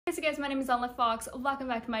Hey guys, my name is ELINEF Fox. Welcome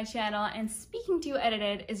back to my channel, and speaking to you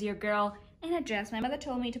edited is your girl in a dress. My mother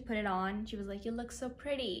told me to put it on. She was like, you look so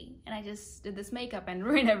pretty, and I just did this makeup and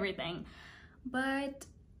ruined everything. But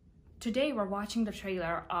today we're watching the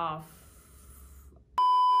trailer of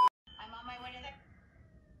I'm on my way to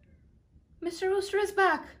the... Mr. Rooster is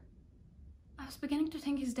back. I was beginning to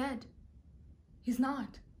think he's dead. He's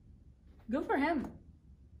not. Good for him.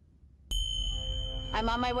 I'm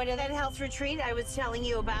on my way to that health retreat I was telling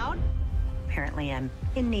you about. Apparently I'm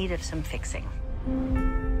in need of some fixing.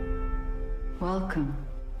 Welcome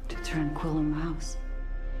to Tranquillum House.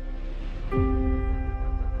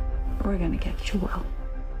 We're gonna get you well.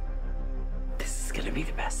 This is gonna be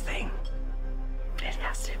the best thing. It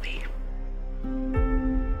has to be.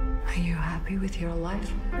 Are you happy with your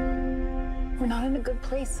life? We're not in a good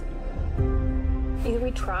place. Either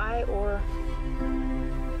we try or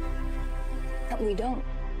we don't.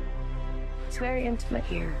 It's very intimate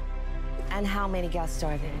here. And how many guests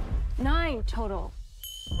are there? 9 total.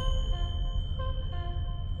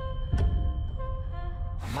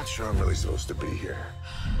 I'm not sure I'm really supposed to be here.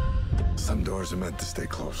 Some doors are meant to stay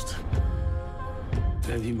closed.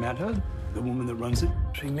 Have you met her? The woman that runs it?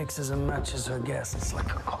 She mixes and matches her guests like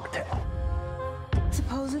a cocktail.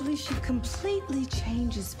 Supposedly she completely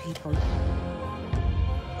changes people.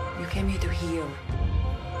 You came here to heal.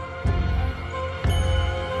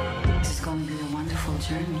 This is gonna be a wonderful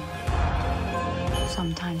journey.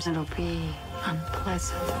 Sometimes it'll be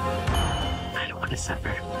unpleasant. I don't want to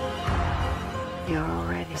suffer. You're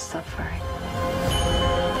already suffering.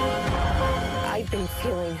 I've been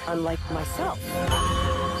feeling unlike myself.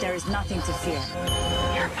 There is nothing to fear.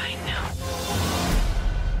 You're mine now.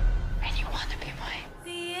 And you want to be mine.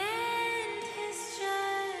 The end has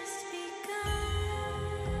just begun.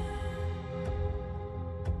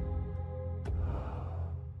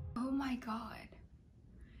 Oh my god.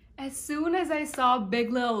 As soon as I saw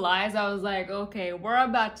Big Little Lies, I was like, okay, we're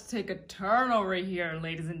about to take a turn over here,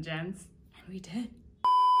 ladies and gents. And we did.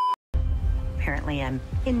 Apparently I'm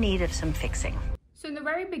in need of some fixing. So in the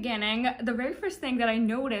very beginning, the very first thing that I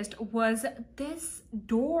noticed was this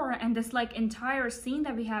door and this like entire scene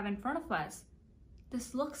that we have in front of us.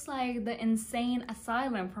 This looks like the insane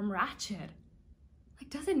asylum from Ratchet.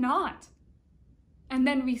 Like, does it not? And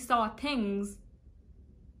then we saw things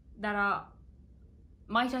that are,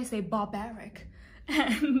 might I say, barbaric.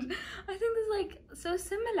 And I think it's like so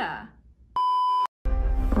similar.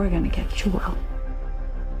 We're gonna get you well.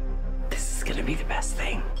 This is gonna be the best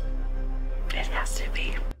thing. It has to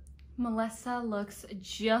be. Melissa looks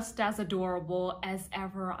just as adorable as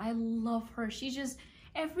ever. I love her. She just,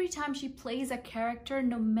 every time she plays a character,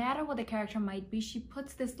 no matter what the character might be, she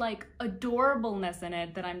puts this like adorableness in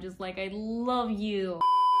it that I'm just like, I love you.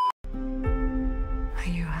 Are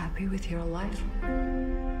you happy with your life?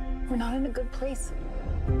 We're not in a good place.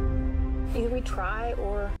 Either we try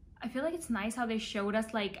or... I feel like it's nice how they showed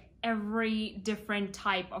us like every different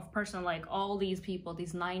type of person, like all these people,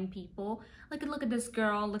 these 9 people. Like, look at this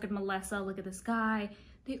girl, look at Melissa, look at this guy.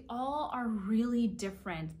 They all are really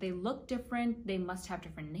different. They look different. They must have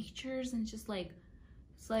different natures. And it's just like,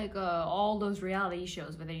 it's like all those reality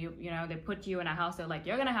shows where they, you know, they put you in a house. They're like,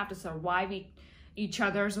 you're gonna have to survive each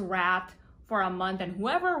other's wrath for a month, and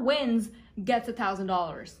whoever wins gets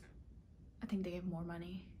 $1,000. I think they give more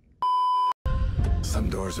money. Some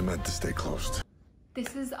doors are meant to stay closed.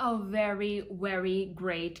 This is a very, very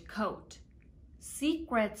great quote.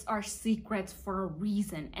 Secrets are secrets for a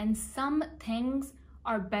reason, and some things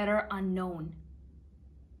are better unknown.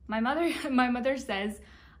 My mother says,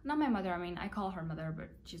 not my mother, I mean, I call her mother, but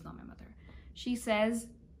she's not my mother. She says,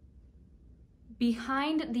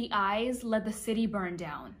 behind the eyes, let the city burn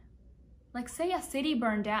down. Like, say a city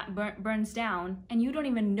burns down and you don't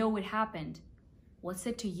even know it happened. What's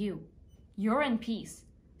it to you? You're in peace.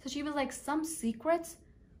 So she was like, some secrets,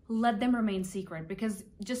 let them remain secret, because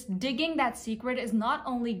just digging that secret is not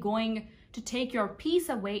only going to take your peace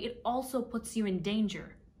away, it also puts you in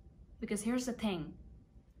danger. Because here's the thing,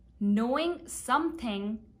 knowing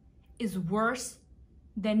something is worse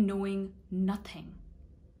than knowing nothing.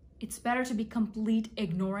 It's better to be complete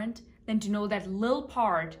ignorant than to know that little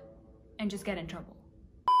part and just get in trouble.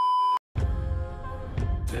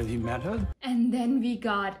 Have you met her? And then we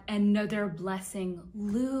got another blessing.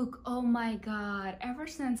 Luke, oh my god. Ever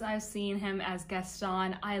since I've seen him as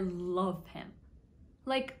Gaston, I love him.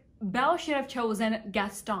 Like, Belle should have chosen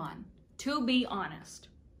Gaston, to be honest.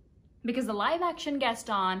 Because the live action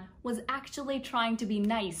Gaston was actually trying to be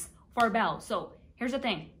nice for Belle. So here's the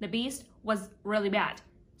thing, the Beast was really bad.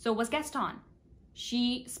 So was Gaston.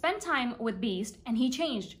 She spent time with Beast and he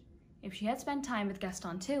changed. If she had spent time with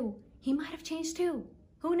Gaston too, he might have changed too.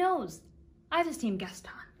 Who knows? I just team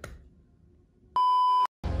Gaston.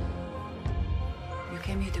 You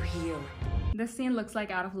came here to heal. This scene looks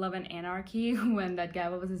like out of Love and Anarchy when that guy,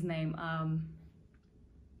 what was his name? I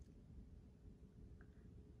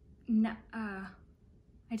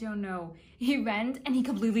don't know. He went and he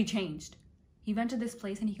completely changed. He went to this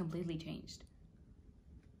place and he completely changed.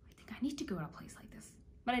 I think I need to go to a place like this,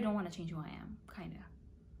 but I don't want to change who I am, kinda.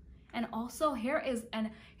 And also here is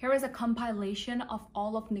a compilation of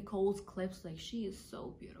all of Nicole's clips. Like, she is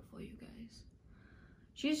so beautiful, you guys.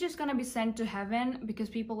 She's just gonna be sent to heaven because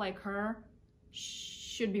people like her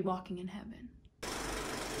should be walking in heaven.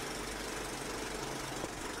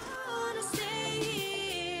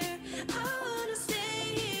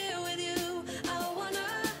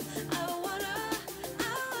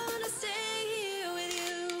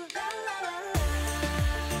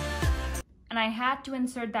 And I had to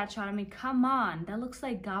insert that shot. I mean, come on. That looks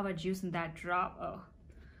like guava juice in that drop. Oh.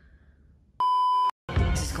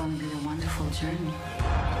 This is going to be a wonderful journey.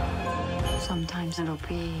 Sometimes it'll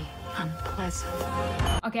be unpleasant.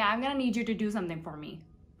 Okay, I'm gonna need you to do something for me.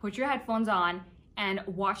 Put your headphones on and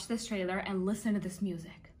watch this trailer and listen to this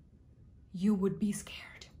music. You would be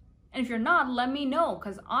scared. And if you're not, let me know,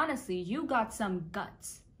 because honestly, you got some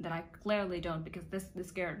guts that I clearly don't, because this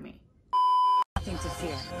scared me. Nothing to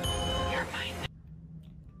fear. You're mine.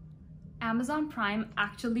 Amazon Prime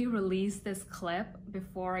actually released this clip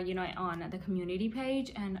before, you know, on the community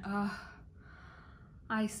page, and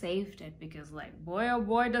I saved it because, like, boy oh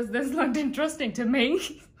boy does this look interesting to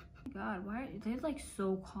me. God, why are they like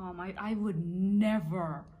so calm? I would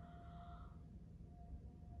never.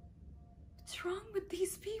 What's wrong with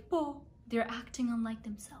these people? They're acting unlike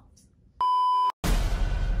themselves.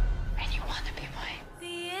 And you want to be mine.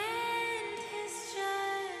 The end has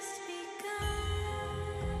just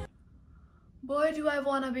begun. Boy, do I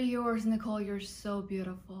want to be yours, Nicole. You're so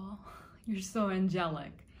beautiful. You're so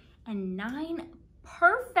angelic. And 9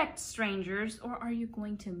 perfect strangers, or are you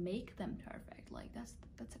going to make them perfect? Like, that's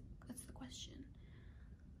the question.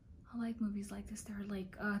 I like movies like this. They're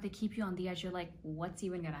like, they keep you on the edge. You're like, what's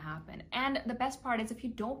even gonna happen? And the best part is, if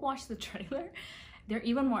you don't watch the trailer, they're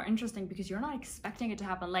even more interesting because you're not expecting it to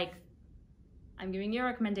happen. Like, I'm giving you a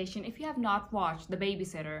recommendation. If you have not watched The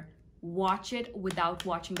Babysitter, watch it without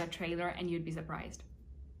watching the trailer and you'd be surprised.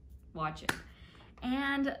 Watch it.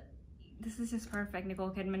 And this is just perfect.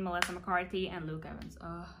 Nicole Kidman, Melissa McCarthy, and Luke Evans.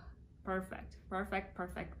 Perfect, perfect,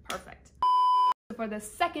 perfect, perfect. For the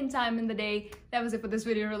second time in the day, that was it for this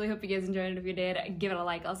video. Really hope you guys enjoyed it. If you did, give it a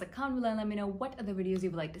like. Also, comment below and let me know what other videos you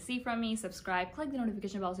would like to see from me. Subscribe, click the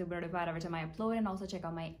notification bell so you'll be notified every time I upload, and also check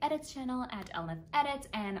out my edits channel at ELINEF Edits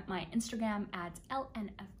and my Instagram at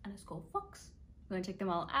LNF_Fox. Go and check them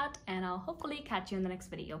all out, and I'll hopefully catch you in the next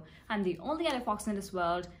video. I'm the only other fox in this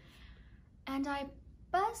world, and I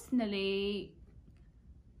personally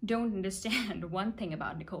don't understand one thing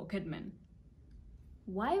about Nicole Kidman.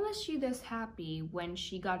 Why was she this happy when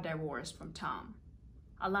she got divorced from Tom?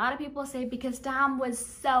 A lot of people say because Tom was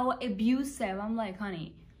so abusive. I'm like,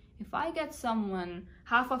 honey, if I get someone,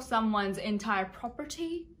 half of someone's entire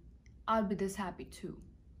property, I'll be this happy too.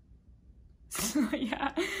 So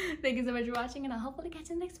yeah, thank you so much for watching, and I'll hopefully catch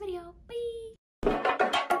you in the next video.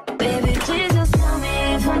 Bye! Baby, please just tell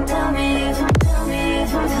me if I'm